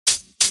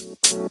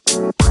Welcome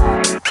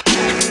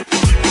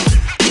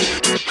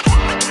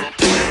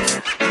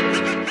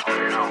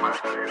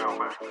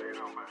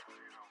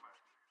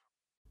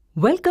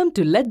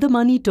to Let the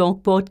Money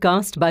Talk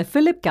podcast by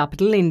Phillip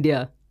Capital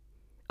India,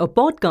 a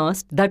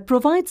podcast that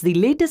provides the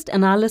latest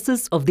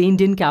analysis of the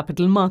Indian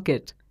capital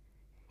market.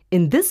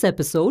 In this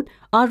episode,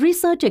 our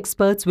research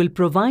experts will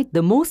provide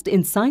the most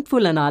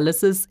insightful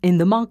analysis in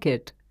the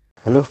market.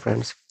 Hello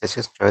friends, this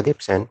is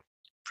Joydeep Sen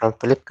from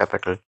Phillip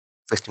Capital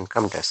Fixed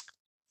Income Desk.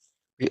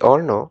 We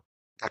all know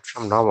that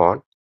from now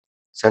on,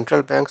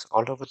 central banks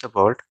all over the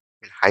world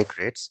will hike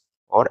rates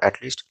or at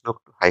least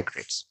look to hike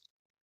rates.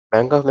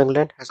 Bank of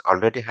England has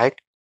already hiked.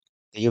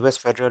 The US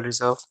Federal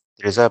Reserve,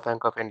 the Reserve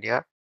Bank of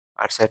India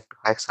are set to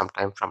hike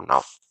sometime from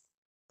now.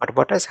 But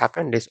what has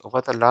happened is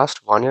over the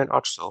last 1 year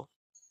or so,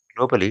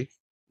 globally,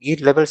 yield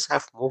levels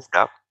have moved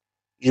up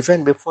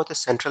even before the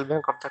central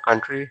bank of the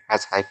country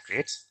has hiked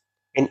rates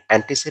in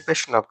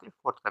anticipation of the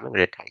forthcoming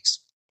rate hikes.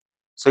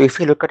 So if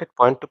you look at it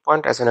point to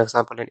point, as an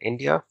example, in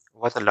India,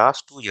 over the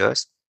last 2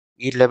 years,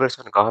 yield levels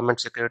on government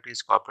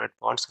securities, corporate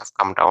bonds have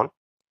come down.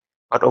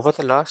 But over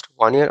the last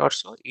 1 year or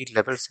so, yield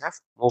levels have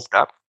moved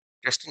up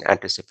just in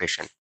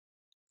anticipation.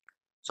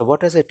 So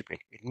what does it mean?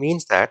 It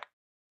means that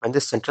when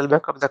the central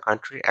bank of the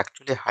country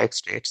actually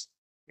hikes rates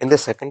in the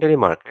secondary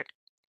market,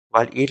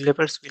 while yield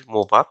levels will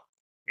move up,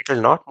 it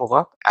will not move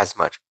up as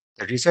much.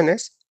 The reason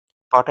is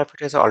part of it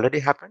has already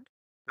happened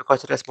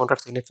because it has moved up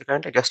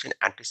significantly just in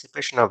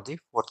anticipation of the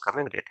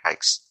forthcoming rate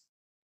hikes.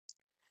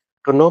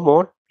 To know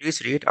more,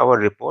 please read our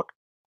report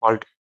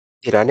called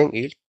The Running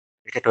Yield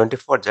dated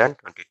 24 Jan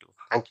 22.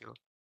 Thank you.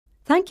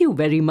 Thank you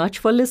very much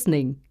for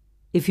listening.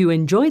 If you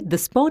enjoyed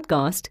this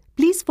podcast,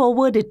 please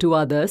forward it to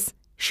others,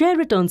 share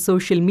it on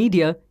social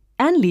media,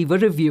 and leave a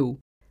review.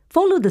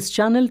 Follow this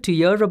channel to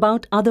hear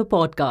about other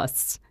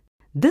podcasts.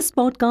 This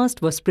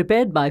podcast was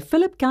prepared by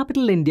Phillip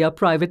Capital India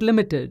Private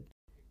Limited.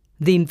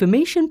 The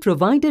information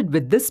provided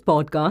with this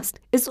podcast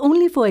is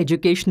only for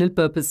educational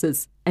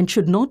purposes and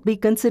should not be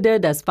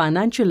considered as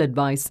financial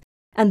advice,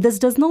 and this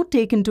does not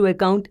take into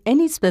account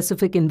any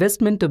specific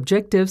investment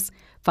objectives,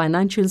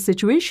 financial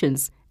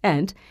situations,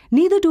 and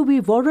neither do we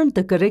warrant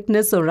the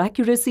correctness or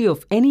accuracy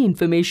of any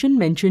information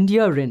mentioned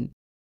herein.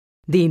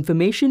 The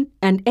information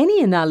and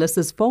any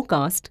analysis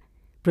forecast,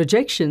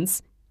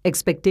 projections,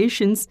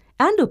 expectations,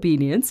 and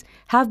opinions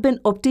have been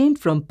obtained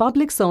from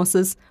public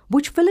sources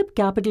which Phillip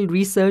Capital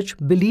Research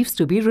believes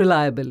to be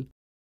reliable.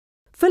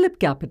 Phillip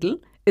Capital,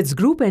 its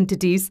group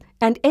entities,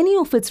 and any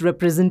of its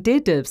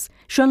representatives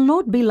shall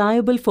not be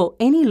liable for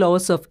any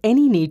loss of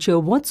any nature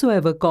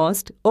whatsoever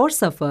caused or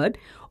suffered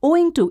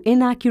owing to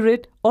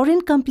inaccurate or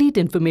incomplete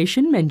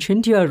information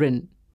mentioned herein.